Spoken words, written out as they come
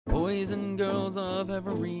Boys and girls of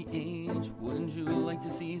every age, would you like to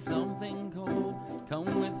see something cold?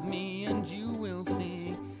 Come with me and you will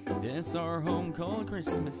see. This our home called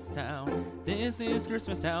Christmas Town. This is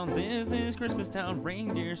Christmas Town, this is Christmas Town.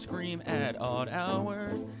 Reindeer scream at odd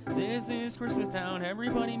hours. This is Christmas Town,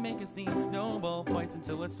 everybody make a scene. Snowball fights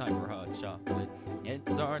until it's time for hot chocolate.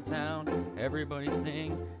 It's our town, everybody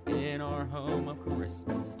sing in our home of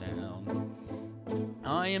Christmas Town.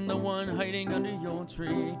 I am the one hiding under your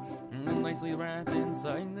tree, nicely wrapped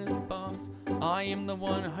inside this box. I am the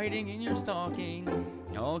one hiding in your stocking,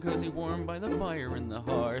 all cozy warm by the fire in the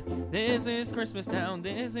hearth. This is Christmas Town,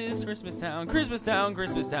 this is Christmas Town. Christmas Town,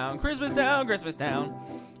 Christmas Town, Christmas Town, Christmas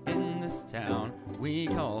Town. In this town we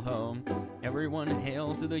call home, everyone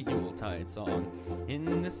hail to the yuletide song.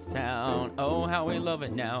 In this town, oh how we love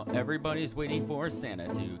it now, everybody's waiting for Santa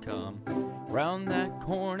to come. Round that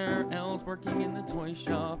corner, elves working in the toy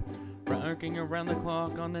shop, working around the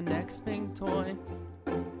clock on the next pink toy.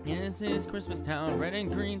 This is Christmas Town, red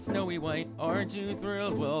and green, snowy white. Aren't you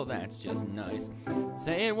thrilled? Well, that's just nice.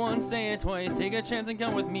 Say it once, say it twice, take a chance and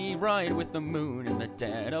come with me. Ride with the moon in the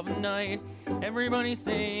dead of night. Everybody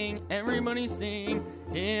sing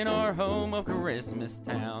in our home of Christmas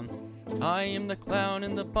Town. I am the clown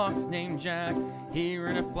in the box named Jack, here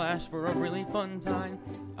in a flash for a really fun time.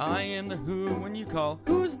 I am the who when you call,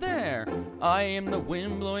 who's there? I am the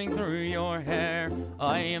wind blowing through your hair.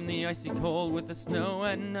 I am the icy cold with the snow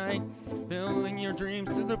at night, filling your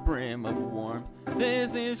dreams to the brim of warmth.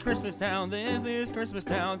 This is Christmas Town, this is Christmas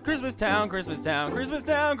Town. Christmas Town, Christmas Town, Christmas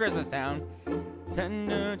Town, Christmas Town.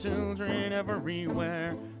 Tender children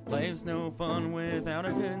everywhere, life's no fun without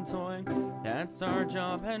a good toy. That's our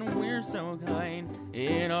job and we're so kind,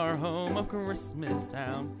 in our home of Christmas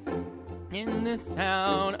Town. In this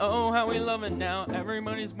town, oh how we love it now,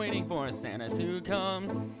 everybody's waiting for Santa to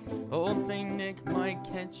come. Old Saint Nick might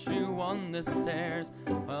catch you on the stairs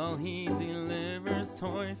while he delivers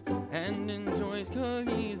toys and enjoys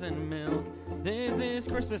cookies and milk. This is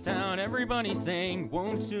Christmas Town, everybody sing,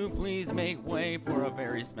 won't you please make way for a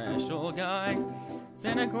very special guy.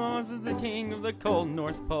 Santa Claus is the king of the cold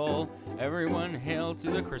North Pole. Everyone hail to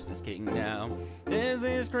the Christmas King now. This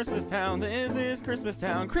is Christmas Town, this is Christmas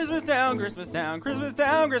Town. Christmas Town, Christmas Town, Christmas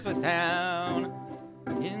Town, Christmas Town.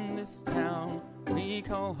 In this town we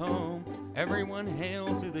call home, everyone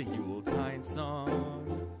hail to the Yuletide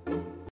song.